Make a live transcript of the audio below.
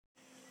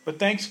But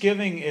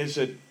Thanksgiving is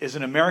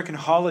an American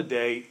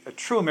holiday, a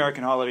true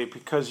American holiday,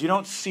 because you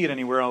don't see it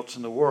anywhere else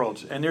in the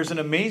world. And there's an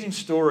amazing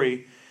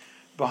story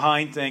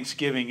behind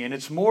Thanksgiving, and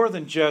it's more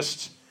than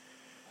just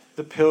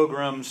the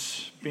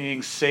Pilgrims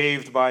being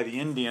saved by the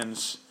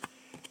Indians.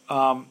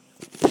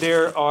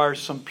 There are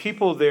some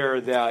people there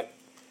that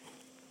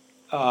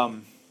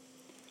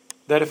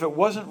if it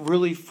wasn't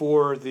really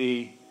for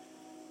the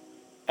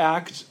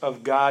act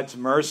of God's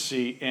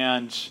mercy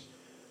and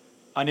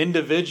an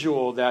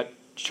individual that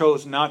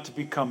chose not to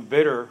become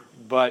bitter,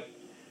 but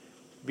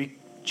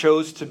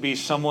chose to be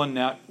someone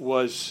that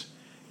was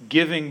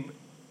giving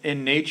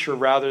in nature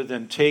rather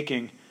than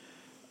taking,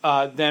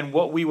 then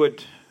what we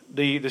would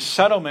the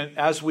settlement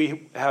as we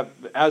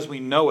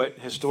know it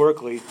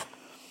historically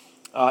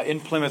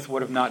in Plymouth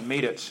would have not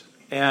made it.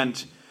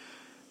 And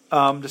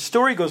the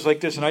story goes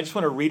like this, and I just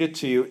want to read it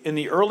to you. In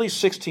the early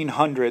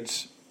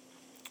 1600s,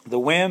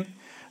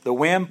 the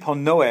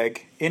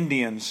Wampanoag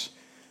Indians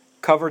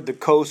covered the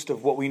coast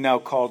of what we now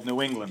call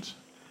New England.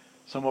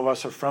 Some of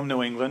us are from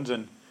New England,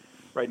 and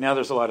right now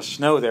there's a lot of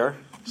snow there,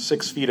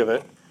 6 feet of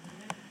it.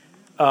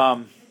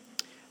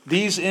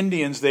 These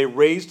Indians, they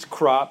raised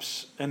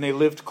crops, and they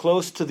lived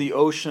close to the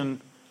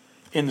ocean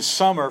in the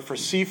summer for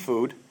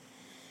seafood,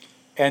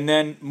 and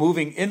then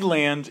moving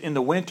inland in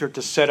the winter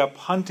to set up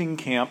hunting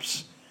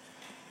camps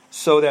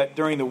so that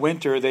during the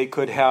winter they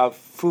could have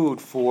food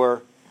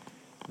for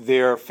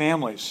their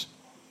families.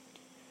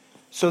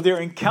 So their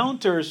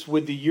encounters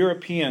with the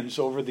Europeans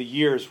over the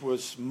years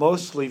was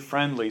mostly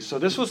friendly. So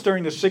this was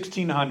during the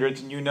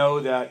 1600s, and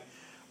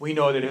we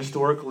know that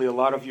historically a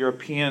lot of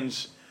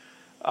Europeans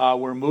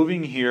were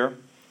moving here,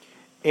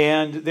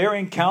 and their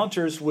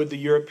encounters with the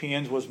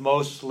Europeans was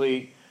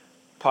mostly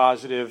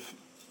positive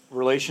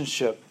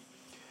relationship.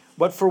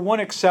 But for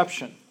one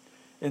exception,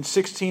 in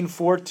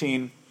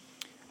 1614,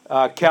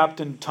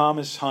 Captain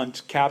Thomas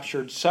Hunt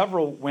captured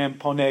several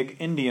Wampanoag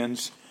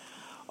Indians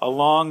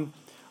along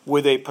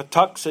with a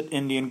Patuxet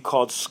Indian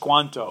called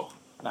Squanto.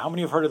 Now, how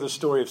many have heard of the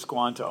story of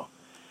Squanto?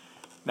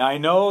 Now, I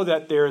know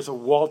that there's a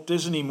Walt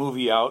Disney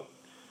movie out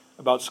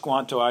about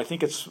Squanto. I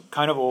think it's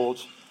kind of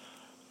old,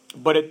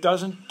 but it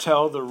doesn't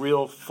tell the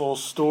real full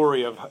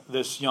story of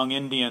this young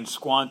Indian,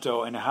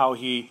 Squanto, and how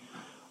he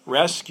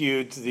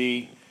rescued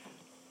these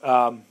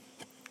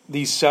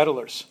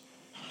settlers.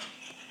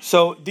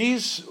 So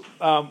these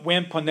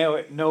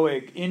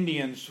Wampanoag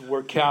Indians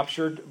were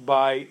captured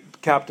by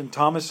Captain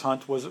Thomas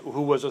Hunt,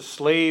 who was a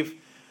slave.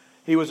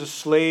 He was a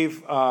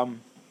slave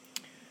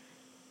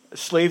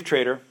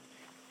trader,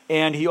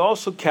 and he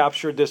also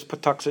captured this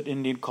Patuxet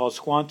Indian called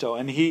Squanto,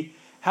 and he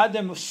had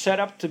them set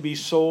up to be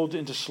sold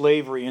into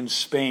slavery in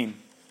Spain.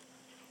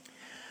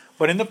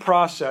 But in the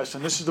process,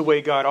 and this is the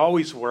way God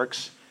always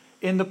works,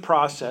 in the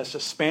process, a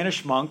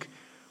Spanish monk,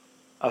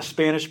 a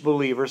Spanish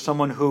believer,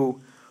 someone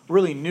who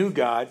really knew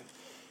God,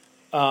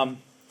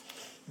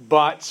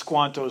 bought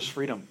Squanto's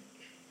freedom.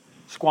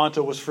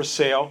 Squanto was for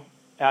sale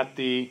at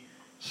the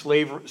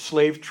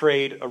slave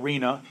trade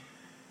arena,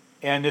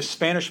 and this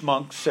Spanish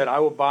monk said, "I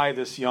will buy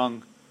this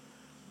young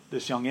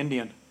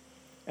Indian."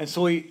 And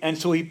so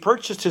he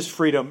purchased his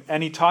freedom,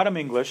 and he taught him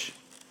English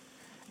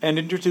and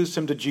introduced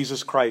him to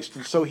Jesus Christ.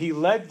 And so he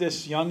led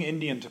this young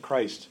Indian to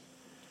Christ.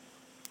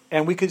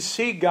 And we could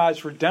see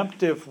God's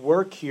redemptive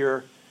work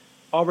here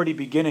already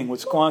beginning with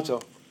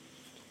Squanto.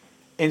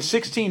 In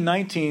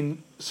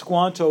 1619,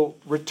 Squanto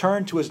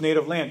returned to his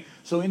native land.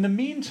 So in the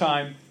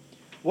meantime,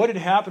 what had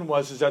happened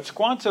was that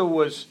Squanto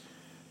was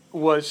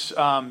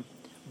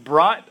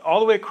brought all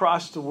the way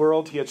across the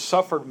world. He had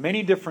suffered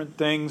many different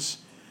things.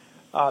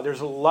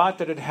 There's a lot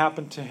that had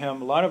happened to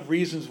him, a lot of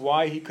reasons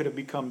why he could have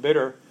become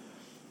bitter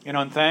and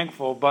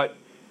unthankful, but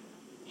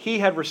he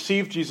had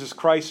received Jesus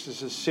Christ as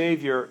his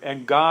Savior,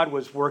 and God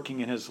was working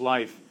in his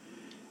life.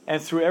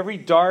 And through every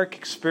dark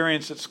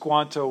experience that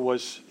Squanto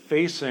was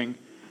facing,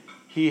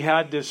 he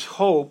had this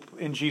hope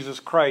in Jesus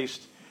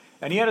Christ,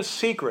 and he had a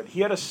secret.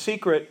 He had a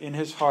secret in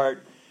his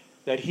heart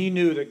that he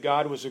knew that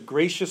God was a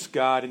gracious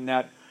God and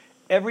that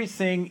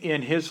everything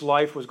in his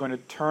life was going to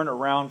turn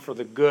around for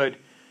the good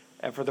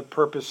and for the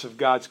purpose of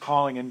God's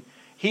calling. And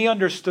he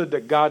understood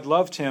that God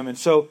loved him, and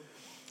so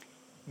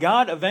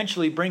God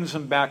eventually brings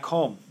him back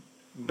home,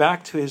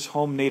 back to his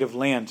home native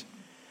land.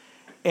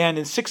 And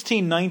in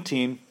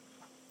 1619,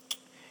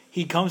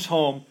 he comes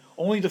home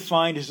only to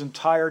find his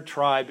entire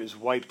tribe is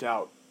wiped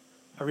out.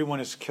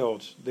 Everyone is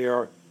killed. They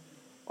are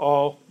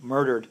all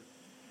murdered.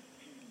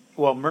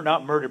 Well,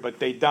 not murdered, but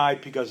they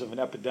died because of an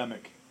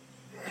epidemic.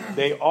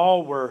 They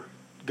all were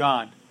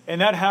gone. And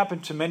that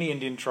happened to many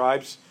Indian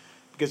tribes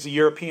because the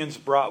Europeans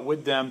brought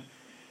with them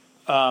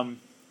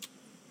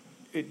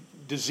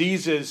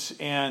diseases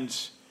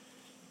and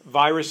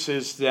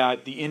viruses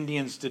that the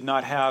Indians did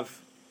not have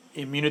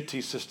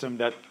immunity system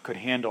that could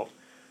handle.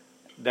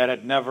 They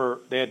had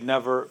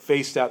never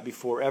faced that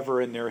before ever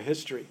in their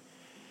history.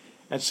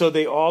 And so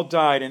they all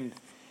died. And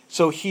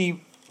so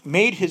he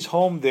made his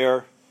home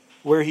there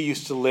where he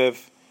used to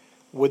live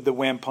with the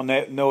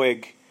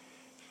Wampanoag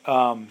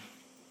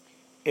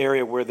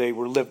area where they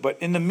were lived. But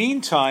in the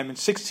meantime, in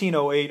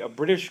 1608, a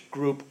British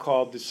group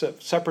called the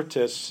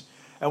Separatists,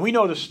 and we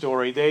know the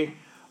story, they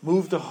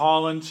moved to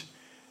Holland,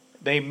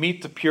 they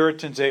meet the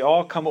Puritans, they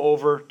all come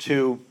over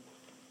to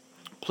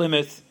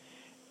Plymouth,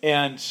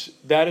 and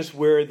that is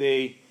where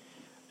they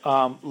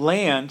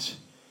land.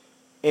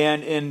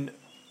 And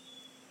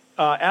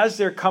as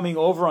they're coming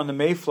over on the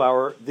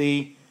Mayflower,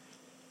 the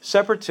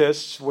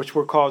Separatists, which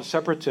were called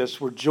Separatists,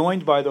 were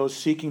joined by those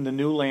seeking the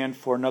new land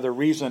for another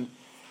reason,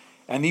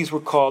 and these were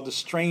called the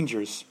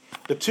Strangers.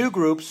 The two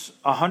groups,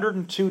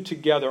 102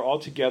 together,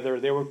 altogether,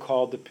 they were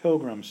called the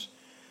Pilgrims.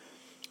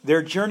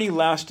 Their journey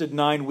lasted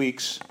 9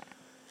 weeks.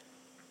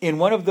 In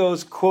one of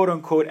those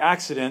quote-unquote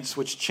accidents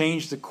which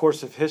changed the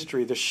course of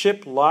history, the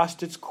ship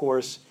lost its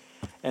course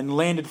and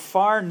landed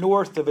far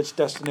north of its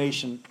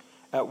destination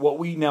at what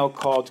we now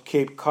call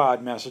Cape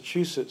Cod,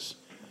 Massachusetts,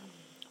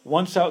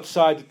 once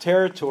outside the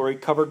territory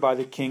covered by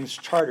the King's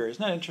Charter.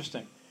 Isn't that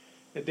interesting?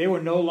 That they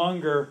were no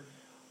longer,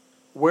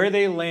 where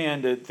they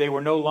landed, they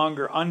were no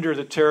longer under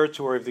the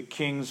territory of the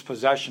King's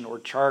possession or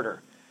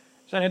charter.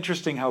 Isn't that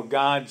interesting how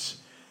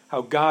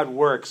God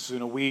works?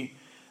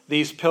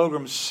 These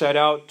pilgrims set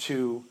out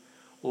to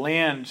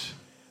land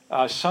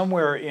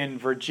somewhere in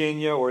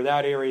Virginia or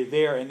that area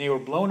there, and they were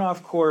blown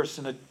off course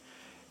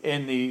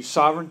in the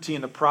sovereignty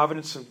and the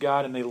providence of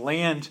God, and they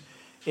land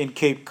in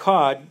Cape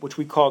Cod, which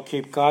we call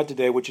Cape Cod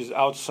today, which is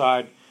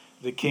outside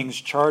the King's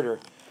Charter.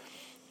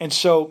 And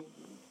so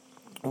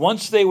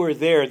once they were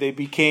there, they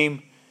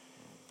became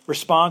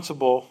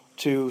responsible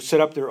to set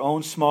up their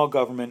own small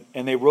government,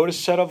 and they wrote a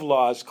set of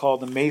laws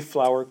called the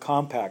Mayflower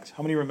Compact.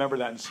 How many remember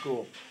that in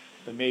school?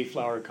 The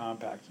Mayflower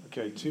Compact.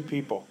 Okay, 2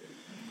 people.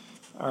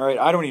 All right,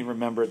 I don't even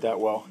remember it that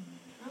well.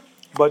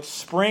 But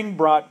spring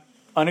brought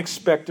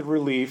unexpected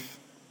relief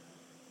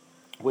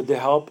with the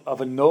help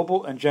of a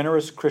noble and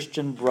generous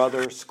Christian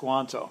brother,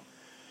 Squanto.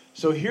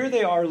 So here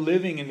they are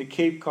living in the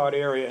Cape Cod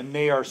area, and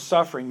they are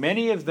suffering.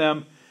 Many of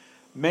them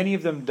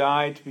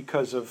died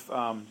because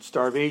of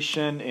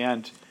starvation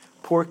and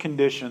poor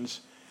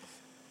conditions.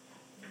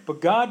 But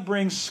God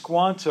brings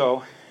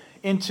Squanto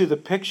into the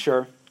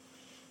picture,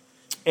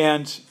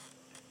 and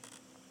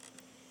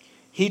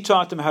he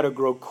taught them how to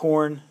grow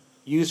corn,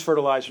 use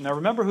fertilizer. Now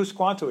remember who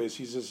Squanto is.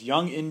 He's this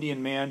young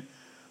Indian man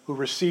who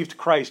received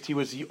Christ. He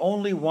was the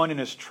only one in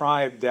his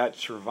tribe that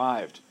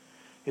survived.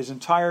 His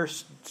entire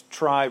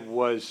tribe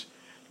was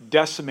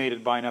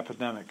decimated by an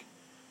epidemic.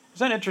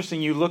 Isn't that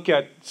interesting? You look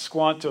at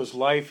Squanto's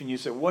life and you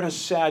say, what a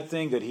sad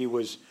thing that he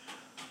was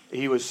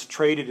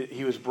traded,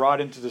 he was brought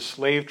into the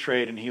slave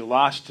trade, and he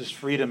lost his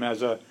freedom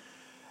as an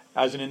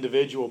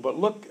individual. But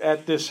look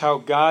at this, how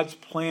God's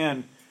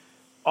plan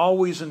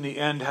always in the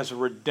end has a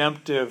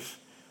redemptive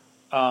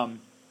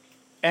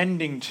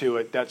ending to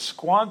it, that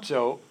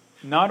Squanto,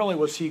 not only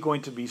was he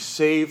going to be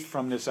saved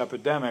from this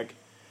epidemic,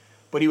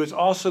 but he was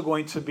also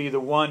going to be the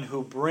one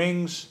who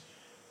brings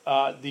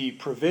the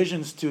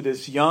provisions to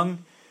this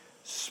young,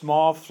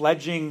 small,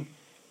 fledgling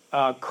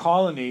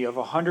colony of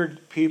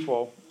 100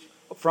 people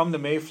from the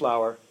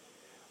Mayflower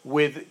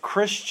with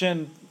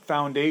Christian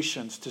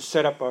foundations to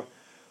set up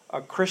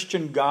a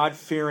Christian,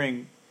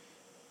 God-fearing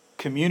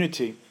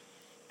community.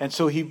 And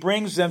so he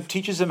brings them,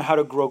 teaches them how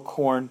to grow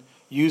corn,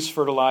 use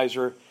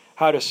fertilizer,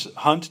 how to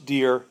hunt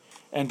deer,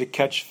 and to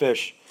catch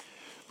fish.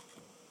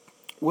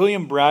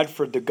 William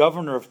Bradford, the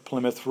governor of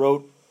Plymouth,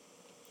 wrote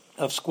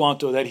of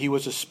Squanto that he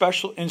was a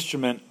special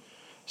instrument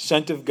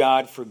sent of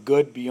God for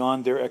good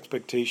beyond their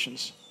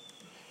expectations.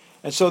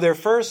 And so their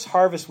first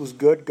harvest was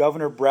good.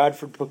 Governor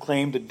Bradford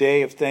proclaimed a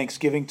day of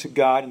thanksgiving to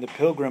God, and the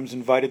pilgrims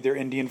invited their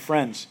Indian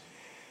friends.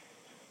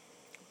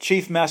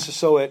 Chief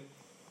Massasoit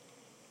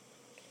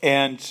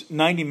and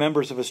 90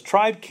 members of his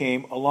tribe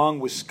came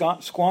along with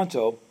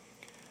Squanto,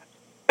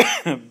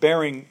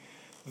 bearing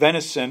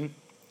venison,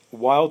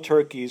 wild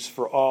turkeys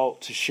for all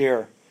to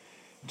share.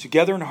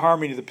 Together in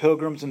harmony, the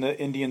pilgrims and the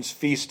Indians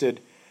feasted,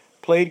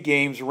 played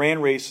games,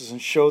 ran races,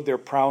 and showed their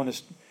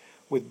prowess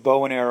with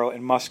bow and arrow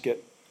and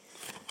musket.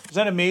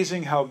 Isn't that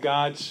amazing how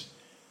God's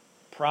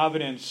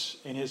providence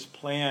in his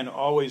plan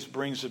always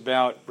brings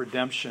about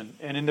redemption?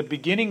 And in the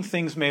beginning,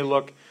 things may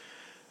look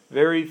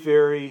very,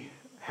 very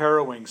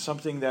harrowing,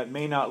 something that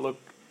may not look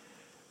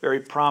very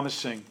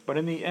promising. But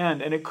in the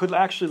end, and it could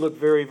actually look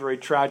very, very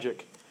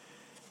tragic.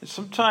 And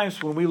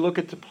sometimes when we look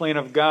at the plan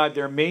of God,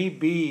 there may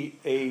be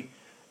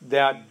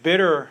that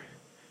bitter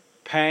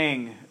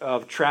pang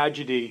of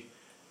tragedy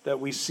that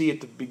we see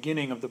at the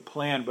beginning of the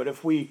plan. But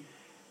if we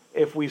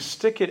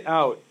stick it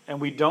out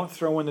and we don't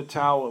throw in the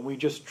towel and we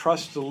just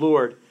trust the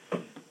Lord,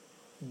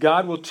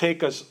 God will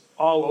take us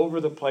all over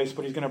the place,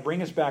 but he's going to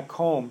bring us back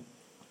home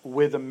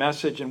with a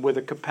message and with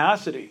a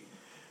capacity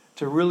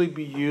to really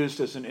be used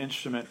as an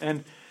instrument.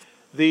 And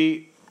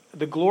the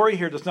glory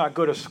here does not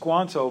go to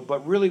Squanto,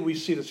 but really we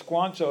see that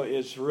Squanto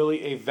is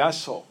really a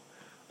vessel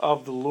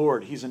of the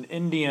Lord. He's an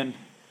Indian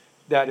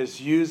that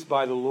is used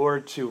by the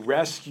Lord to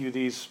rescue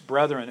these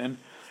brethren. And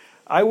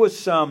I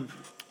was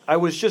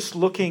just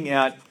looking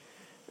at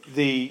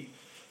the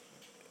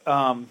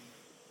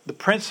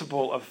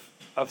principle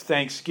of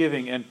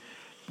thanksgiving, and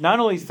not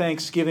only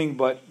Thanksgiving,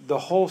 but the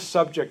whole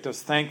subject of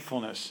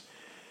thankfulness.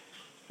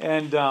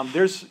 And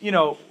there's,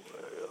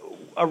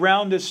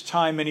 around this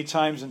time, many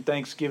times in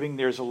Thanksgiving,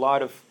 there's a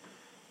lot of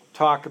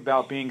talk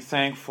about being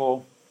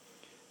thankful,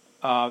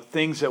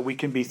 things that we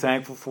can be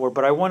thankful for.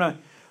 But I want to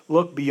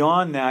look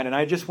beyond that, and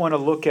I just want to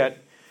look at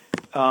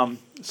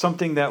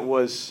something that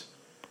was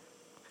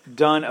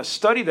done, a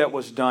study that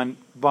was done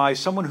by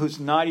someone who's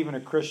not even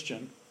a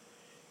Christian.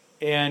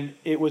 And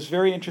it was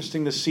very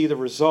interesting to see the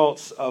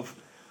results of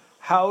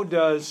how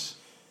does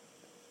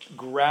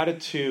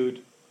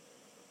gratitude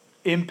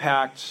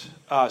impact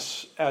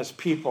us as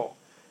people,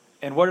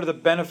 and what are the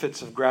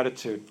benefits of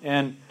gratitude.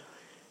 And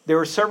there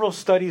were several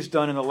studies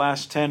done in the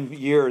last 10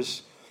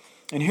 years,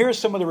 and here are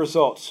some of the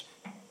results.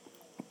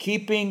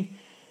 Keeping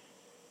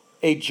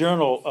a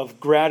journal of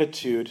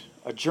gratitude,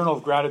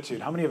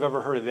 how many have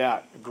ever heard of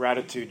that, a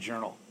gratitude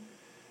journal?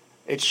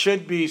 It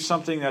should be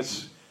something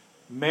that's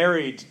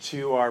married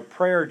to our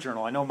prayer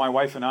journal. I know my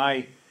wife and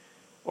I,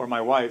 or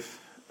my wife,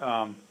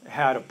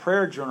 had a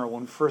prayer journal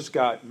when we first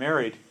got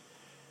married.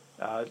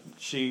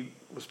 She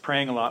was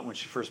praying a lot when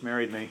she first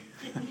married me.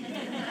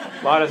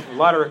 a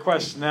lot of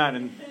requests in that,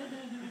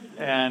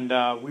 and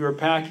we were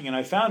packing, and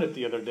I found it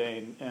the other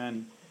day,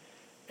 and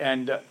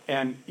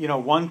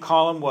one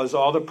column was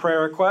all the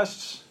prayer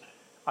requests.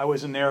 I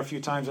was in there a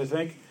few times, I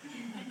think.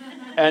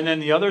 And then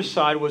the other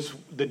side was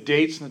the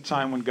dates and the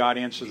time when God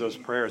answered those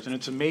prayers. And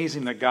it's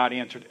amazing that God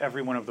answered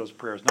every one of those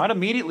prayers. Not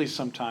immediately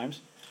sometimes.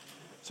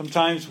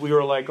 Sometimes we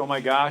were like, oh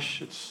my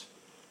gosh, it's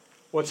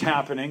what's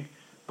happening.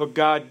 But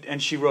God,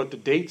 and she wrote the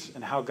dates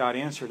and how God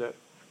answered it.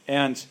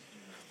 And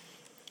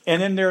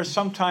then there are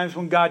some times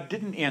when God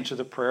didn't answer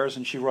the prayers,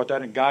 and she wrote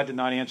that, and God did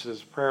not answer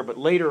this prayer. But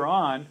later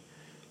on,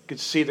 you could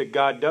see that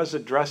God does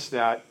address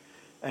that,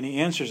 and He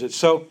answers it.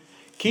 So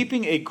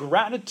keeping a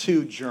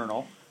gratitude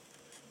journal,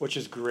 which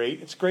is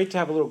great. It's great to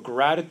have a little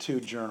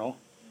gratitude journal.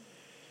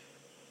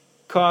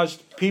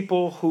 Caused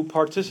people who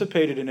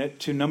participated in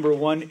it to, number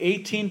one,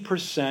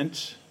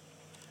 18%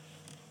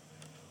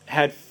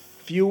 had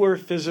fewer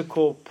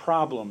physical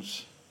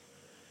problems.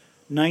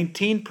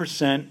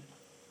 19%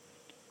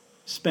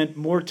 spent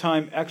more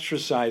time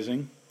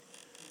exercising.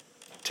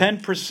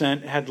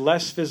 10% had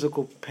less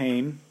physical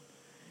pain.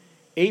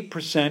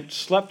 8%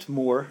 slept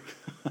more.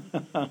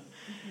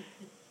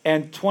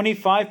 And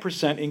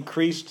 25%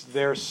 increased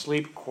their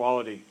sleep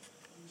quality.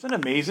 Isn't it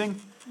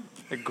amazing?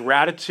 The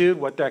gratitude,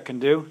 what that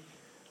can do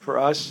for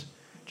us.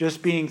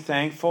 Just being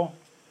thankful.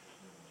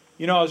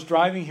 I was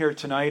driving here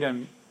tonight,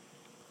 and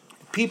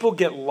people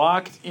get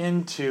locked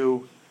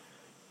into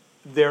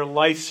their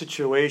life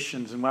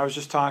situations. And I was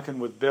just talking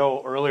with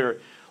Bill earlier.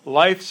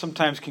 Life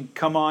sometimes can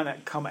come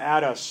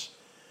at us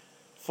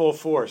full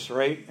force,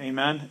 right?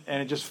 Amen?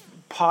 And it just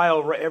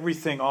pile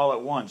everything all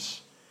at once.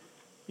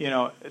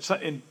 It's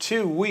in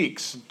 2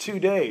 weeks, 2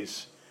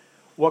 days,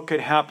 what could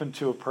happen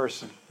to a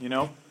person,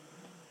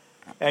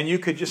 And you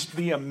could just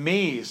be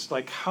amazed,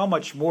 like how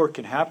much more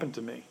can happen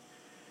to me.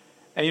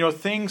 And,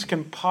 things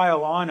can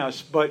pile on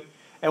us,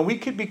 and we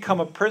could become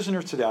a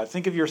prisoner to that.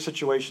 Think of your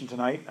situation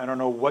tonight. I don't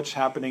know what's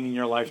happening in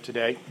your life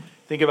today.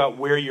 Think about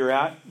where you're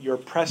at, your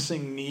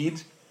pressing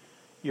need,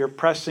 your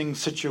pressing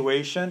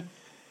situation.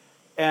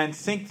 And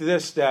think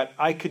that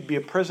I could be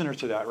a prisoner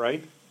to that,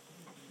 right?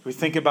 We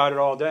think about it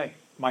all day.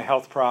 My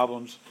health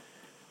problems,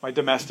 my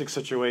domestic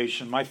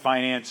situation, my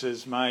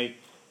finances, my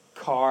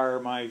car,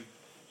 my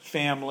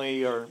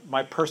family, or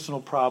my personal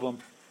problem.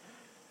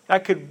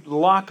 That could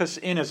lock us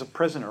in as a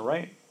prisoner,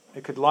 right?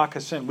 It could lock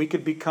us in. We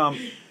could become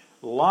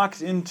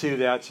locked into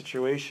that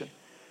situation.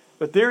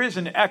 But there is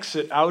an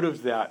exit out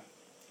of that.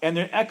 And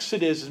the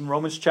exit is in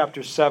Romans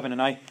chapter 7.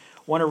 And I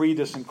want to read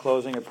this in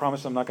closing. I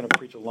promise I'm not going to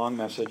preach a long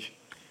message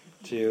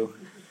to you.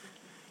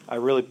 I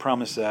really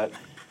promise that.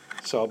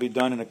 So I'll be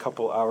done in a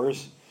couple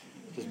hours.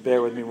 Just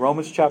bear with me.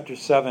 Romans chapter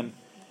 7.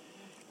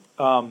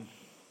 And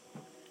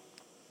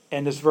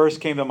this verse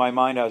came to my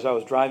mind as I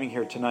was driving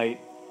here tonight.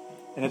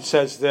 And it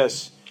says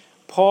this.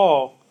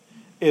 Paul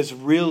is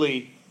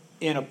really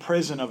in a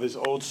prison of his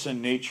old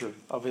sin nature,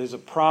 of a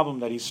problem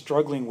that he's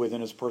struggling with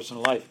in his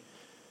personal life.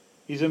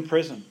 He's in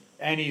prison.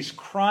 And he's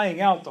crying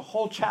out the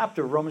whole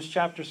chapter, Romans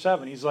chapter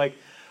 7. He's like,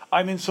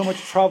 I'm in so much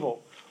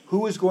trouble.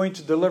 Who is going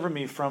to deliver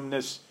me from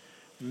this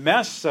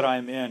mess that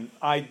I'm in?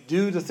 I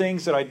do the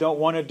things that I don't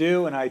want to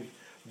do, and I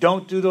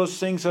don't do those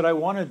things that I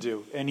want to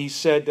do. And he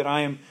said that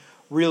I am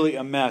really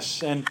a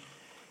mess. And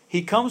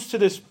he comes to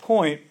this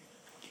point,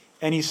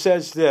 and he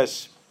says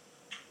this.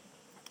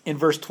 In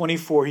verse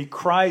 24, he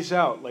cries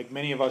out, like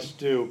many of us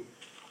do,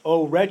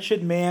 "Oh,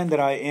 wretched man that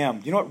I am."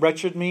 Do you know what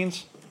wretched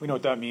means? We know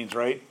what that means,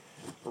 right?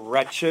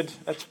 Wretched.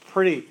 That's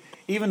pretty.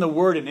 Even the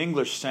word in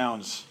English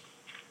sounds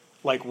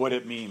like what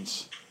it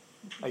means.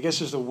 I guess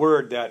there's a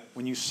word that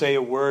when you say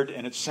a word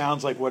and it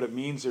sounds like what it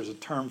means, there's a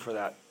term for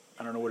that.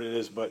 I don't know what it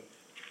is, but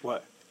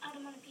what?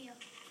 Automatopoeia.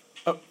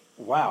 Oh,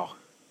 wow.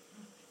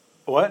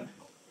 What?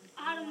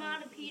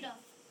 Automatopoeia.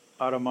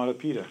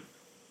 Automatopoeia.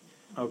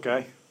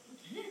 Okay.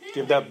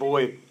 Give that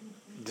boy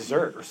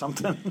dessert or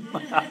something.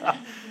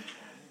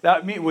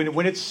 That mean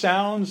when it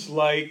sounds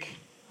like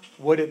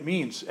what it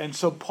means. And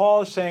so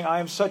Paul is saying, I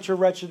am such a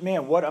wretched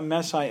man. What a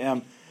mess I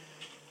am.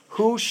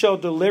 Who shall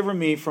deliver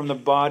me from the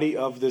body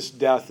of this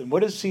death? And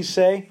what does he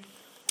say?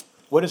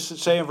 What does it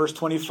say in verse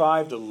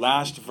 25, the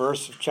last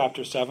verse of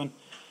chapter 7?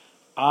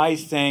 I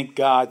thank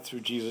God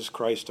through Jesus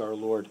Christ our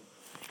Lord.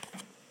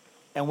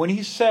 And when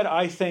he said,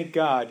 I thank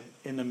God,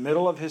 in the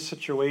middle of his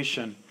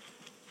situation,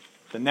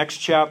 the next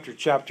chapter,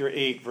 chapter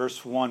 8,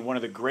 verse 1, one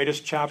of the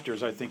greatest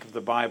chapters, I think, of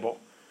the Bible,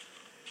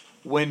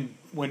 when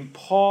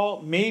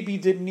Paul maybe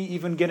didn't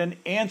even get an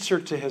answer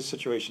to his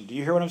situation. Do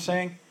you hear what I'm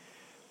saying?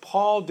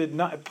 Paul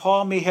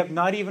may have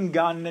not even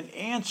gotten an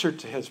answer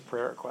to his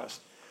prayer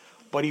request,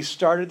 but he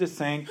started to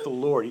thank the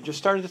Lord. He just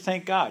started to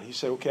thank God. He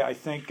said, okay, I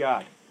thank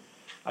God.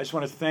 I just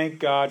want to thank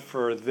God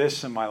for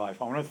this in my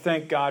life. I want to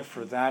thank God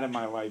for that in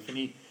my life.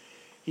 And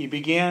he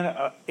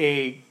began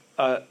a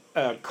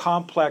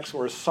complex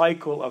or a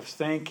cycle of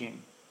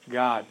thanking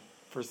God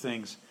for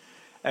things.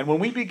 And when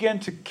we begin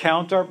to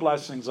count our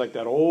blessings, like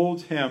that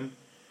old hymn,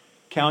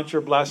 count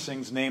your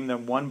blessings, name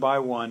them one by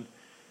one,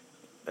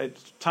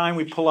 it's time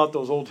we pull out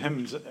those old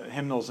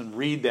hymnals and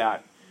read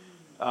that.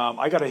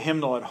 I got a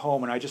hymnal at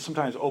home, and I just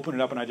sometimes open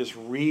it up and I just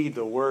read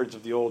the words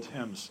of the old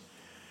hymns.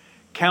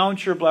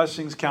 Count your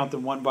blessings, count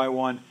them one by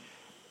one,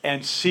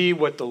 and see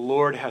what the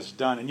Lord has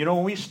done. And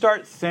when we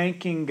start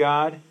thanking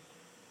God,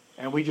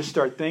 and we just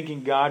start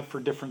thanking God for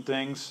different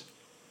things,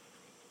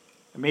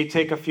 it may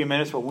take a few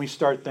minutes, but when we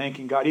start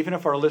thanking God, even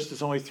if our list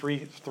is only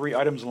three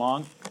items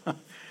long,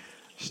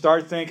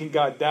 start thanking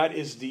God. That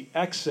is the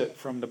exit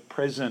from the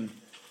prison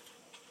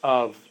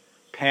of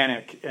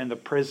panic and the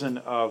prison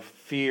of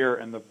fear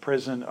and the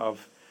prison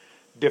of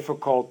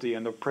difficulty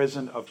and the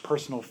prison of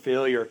personal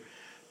failure.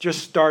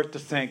 Just start to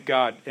thank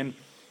God. And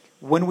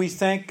when we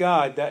thank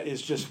God, that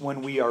is just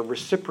when we are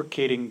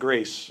reciprocating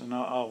grace. And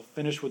I'll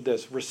finish with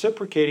this.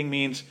 Reciprocating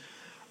means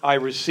I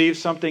receive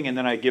something and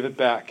then I give it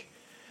back.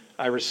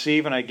 I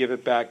receive and I give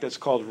it back. That's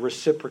called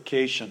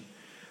reciprocation.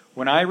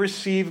 When I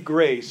receive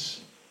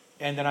grace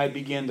and then I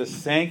begin to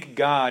thank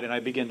God and I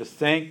begin to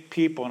thank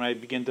people and I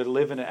begin to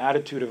live in an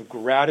attitude of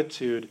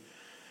gratitude,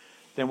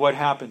 then what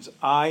happens?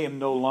 I am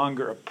no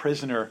longer a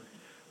prisoner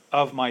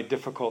of my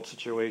difficult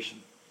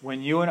situation.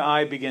 When you and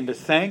I begin to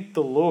thank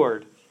the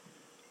Lord,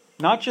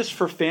 not just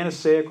for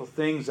pharisaical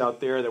things out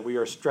there that we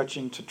are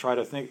stretching to try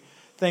to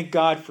thank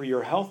God for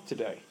your health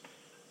today.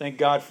 Thank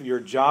God for your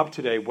job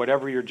today,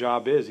 whatever your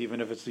job is,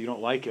 even if you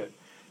don't like it.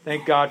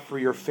 Thank God for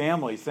your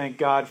family. Thank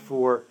God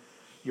for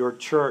your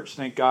church.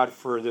 Thank God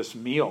for this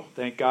meal.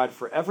 Thank God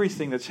for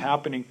everything that's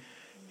happening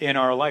in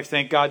our life.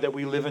 Thank God that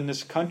we live in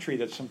this country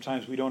that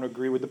sometimes we don't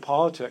agree with the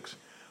politics.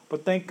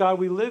 But thank God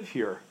we live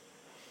here.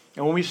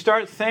 And when we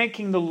start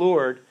thanking the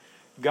Lord,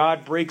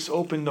 God breaks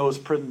open those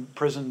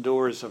prison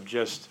doors of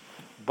just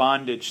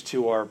bondage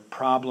to our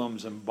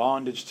problems and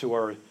bondage to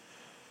our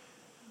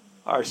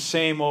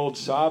same old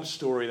sob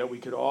story that we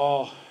could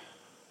all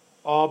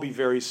be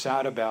very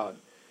sad about.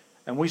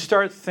 And we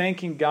start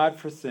thanking God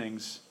for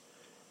things,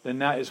 then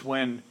that is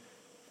when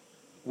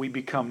we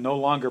become no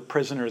longer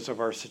prisoners of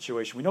our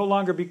situation. We no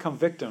longer become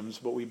victims,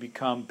 but we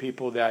become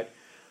people that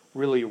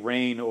really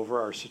reign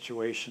over our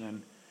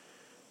situation.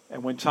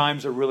 And when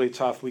times are really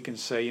tough, we can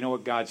say, you know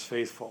what, God's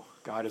faithful.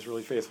 God is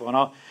really faithful.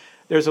 And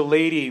there's a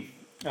lady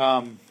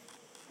that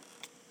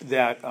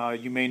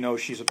you may know.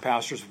 She's a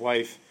pastor's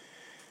wife,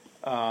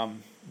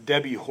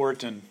 Debbie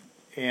Horton.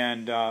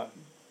 And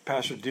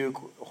Pastor Duke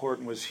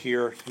Horton was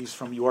here. He's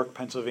from York,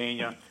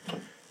 Pennsylvania.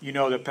 You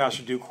know that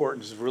Pastor Duke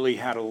Horton has really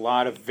had a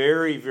lot of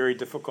very, very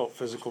difficult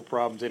physical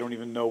problems. They don't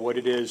even know what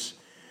it is.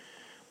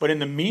 But in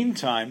the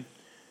meantime,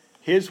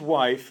 his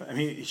wife,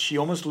 she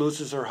almost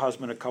loses her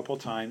husband a couple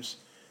times.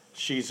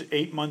 She's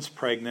 8 months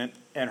pregnant,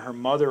 and her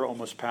mother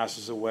almost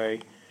passes away.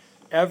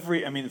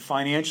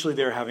 Financially,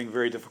 they're having a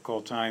very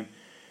difficult time.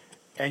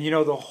 And,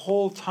 the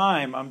whole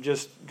time,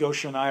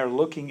 Gosha and I are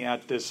looking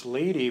at this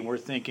lady, and we're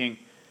thinking,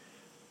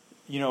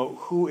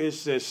 who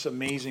is this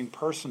amazing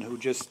person who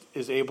just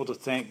is able to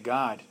thank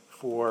God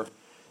for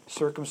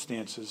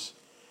circumstances?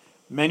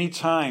 Many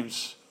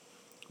times,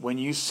 when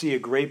you see a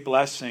great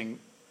blessing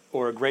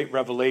or a great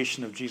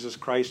revelation of Jesus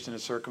Christ in a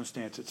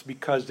circumstance, it's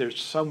because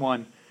there's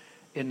someone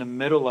in the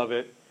middle of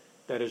it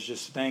that is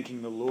just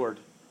thanking the Lord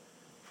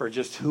for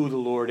just who the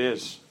Lord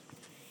is,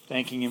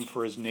 thanking Him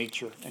for His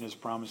nature and His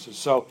promises.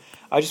 So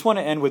I just want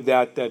to end with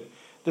that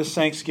this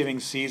Thanksgiving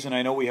season,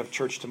 I know we have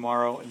church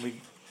tomorrow, and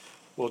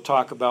we'll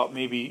talk about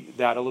maybe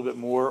that a little bit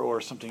more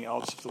or something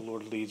else if the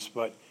Lord leads.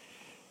 But,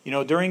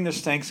 during this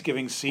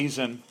Thanksgiving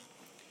season,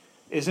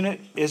 isn't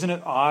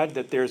it odd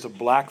that there's a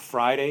Black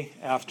Friday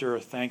after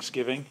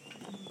Thanksgiving?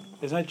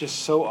 Isn't that just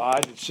so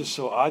odd? It's just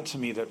so odd to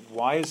me that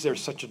why is there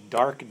such a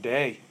dark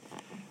day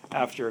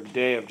after a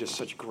day of just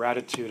such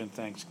gratitude and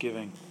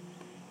thanksgiving?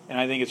 And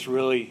I think it's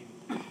really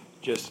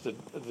just I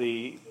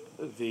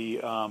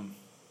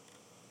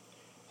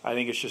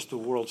think it's just the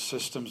world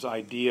system's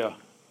idea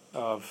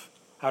of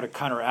how to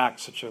counteract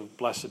such a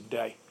blessed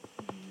day.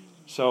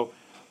 So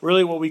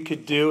really what we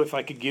could do, if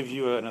I could give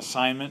you an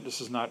assignment,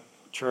 this is not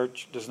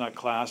church, this is not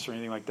class or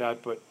anything like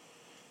that, but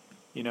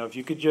If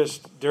you could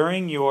just,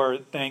 during your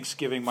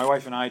Thanksgiving, my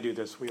wife and I do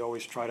this, we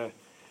always try to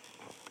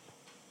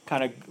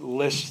kind of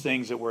list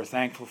things that we're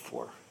thankful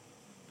for.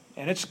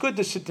 And it's good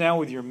to sit down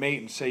with your mate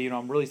and say,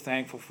 I'm really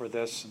thankful for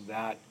this and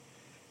that,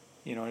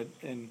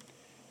 and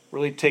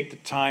really take the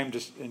time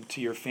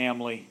to your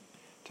family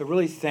to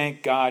really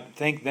thank God,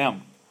 thank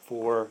them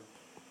for,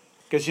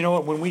 because you know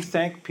what, when we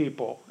thank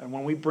people and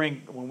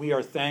when we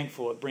are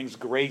thankful, it brings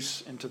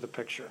grace into the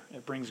picture.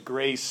 It brings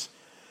grace.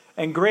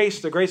 And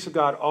grace, the grace of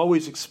God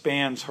always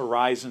expands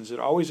horizons. It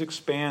always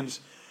expands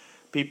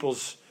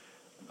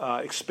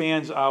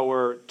expands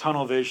our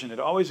tunnel vision. It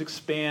always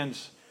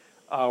expands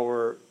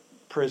our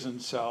prison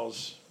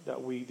cells,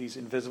 these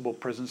invisible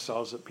prison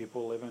cells that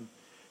people live in.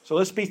 So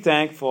let's be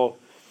thankful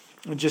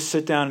and just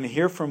sit down and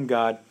hear from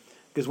God,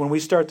 because when we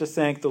start to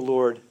thank the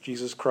Lord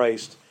Jesus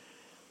Christ,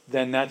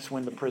 then that's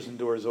when the prison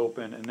doors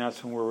open and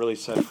that's when we're really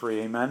set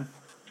free. Amen?